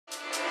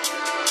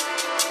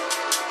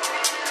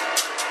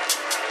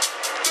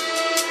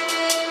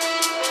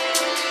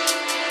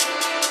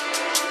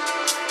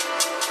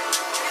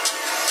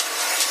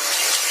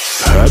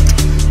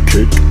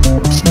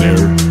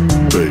snare,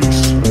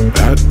 bass.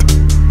 Hat,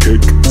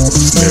 kick,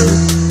 snare,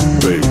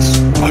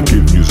 bass. I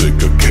give music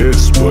a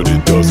kiss, but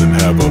it doesn't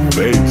have a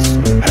face.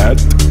 Hat,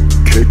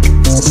 kick,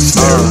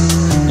 snare,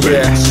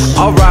 bass.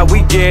 Yeah, alright,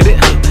 we get it.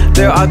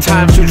 There are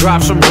times to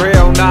drop some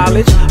real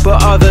knowledge,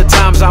 but other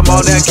times I'm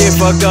on that get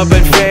fucked up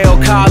and fail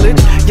college.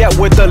 Yet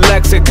with the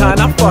lexicon,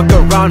 I fuck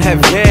around,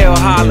 have Yale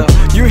holler.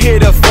 You hear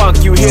the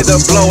funk, you hear the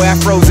blow,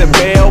 afros and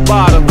bell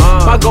bottoms.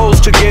 My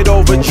goal's to get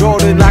over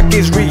Jordan like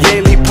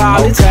Israeli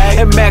pilots,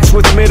 and max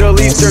with Middle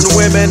Eastern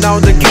women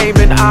on the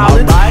Cayman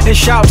Islands. And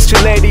shouts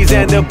to ladies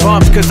and the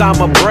bumps, cause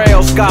I'm a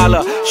Braille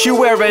scholar. She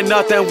wearing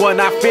nothing when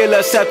I feel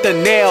except the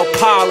nail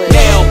polish.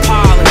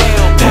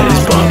 That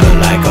is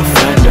bumping like a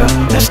fender.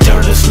 Let's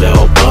turn this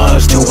little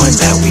buzz to one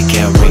that we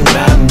can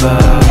remember.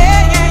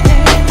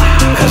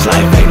 Cause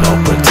life ain't no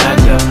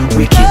pretender.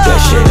 We keep that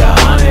shit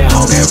 100,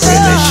 homie,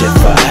 really shit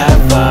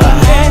forever.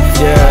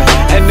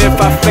 Yeah, and if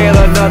I fail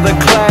another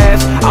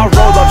class, I'll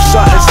roll up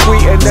something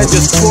sweet and then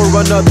just pour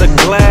another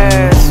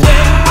glass.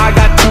 I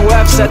got 2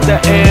 F's at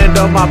the end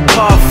of my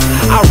puff.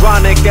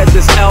 Ironic that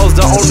this L's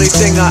the only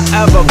thing I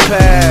ever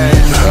pass.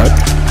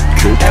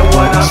 And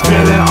when I'm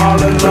feeling all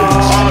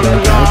alone,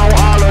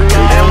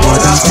 and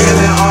when I'm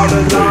feeling all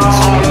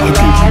alone,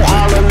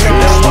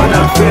 and when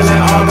I'm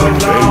feeling all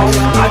alone,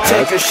 I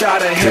take a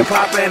shot of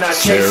hip-hop and I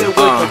chase it with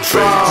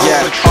Patron.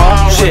 Yeah, oh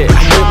shit,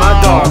 with my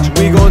dogs,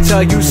 we gon'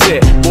 tell you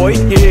sit. Boy,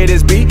 you hear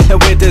this beat, and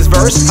with this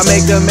verse, I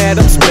make the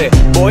madam split.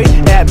 Boy,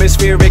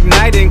 atmosphere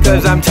igniting,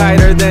 cause I'm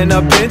tighter than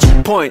a pinch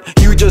point.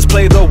 You just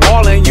play the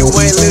wall and you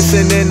ain't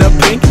listening to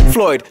Pink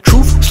Floyd.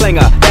 Truth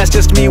slinger, that's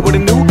just me with a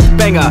new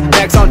banger.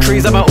 Backs on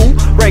trees, I'm a ooh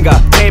ringer.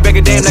 Can't beg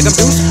a damn like I'm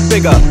Deuce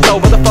bigger. Low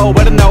with the foe,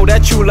 better know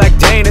that you like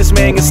Dane. This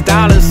man is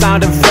styling,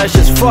 sounding fresh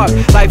as fuck.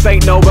 Life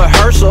ain't no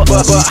rehearsal,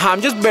 but I'm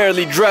just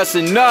barely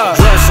dressing up.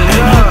 Bring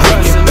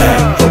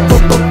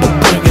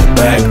it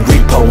back,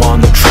 repo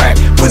on the track.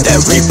 Put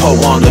that repo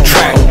on the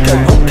track.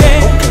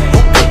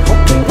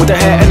 With the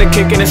hat and the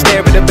kick and the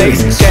stare at the bass.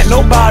 Can't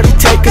nobody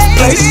take his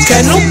place.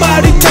 Can't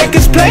nobody take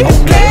his place.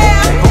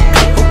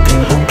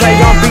 Play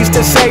on beats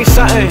to say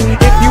something.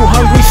 If you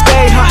hungry,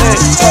 stay hunting.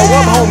 Throw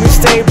up, homie,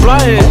 stay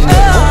blunting.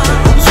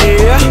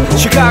 Yeah,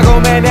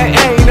 Chicago, man, that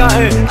ain't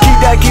nothing.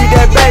 Keep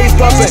that bass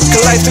bumping.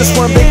 Cause life's just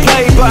one big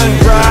play button,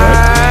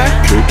 right?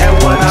 And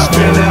when I'm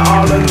feeling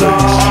all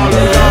alone,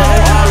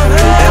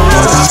 and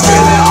when I'm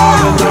feeling all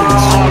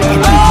alone,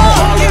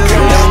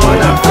 and when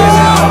I'm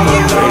feeling all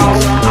alone,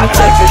 I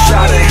take a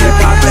shot of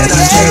hip-hop and I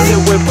chase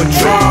it with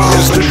Patron.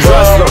 It's the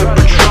Dressler.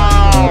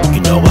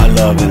 You know I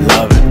love it,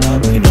 love it.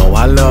 You know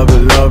I love it,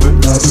 love it.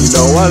 You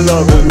know I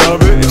love it, love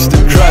it. It's the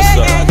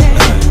Dressler.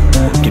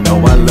 You know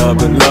I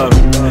love it, love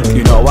it.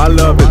 You know I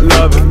love it,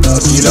 love it.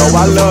 You know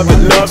I love it,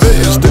 love it.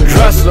 It's the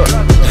Dressler.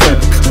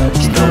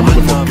 You know I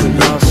love it,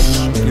 love it.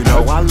 You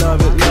know I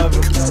love it, love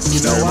it.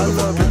 You know I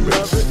love it,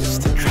 love it. It's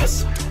the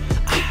Dressler.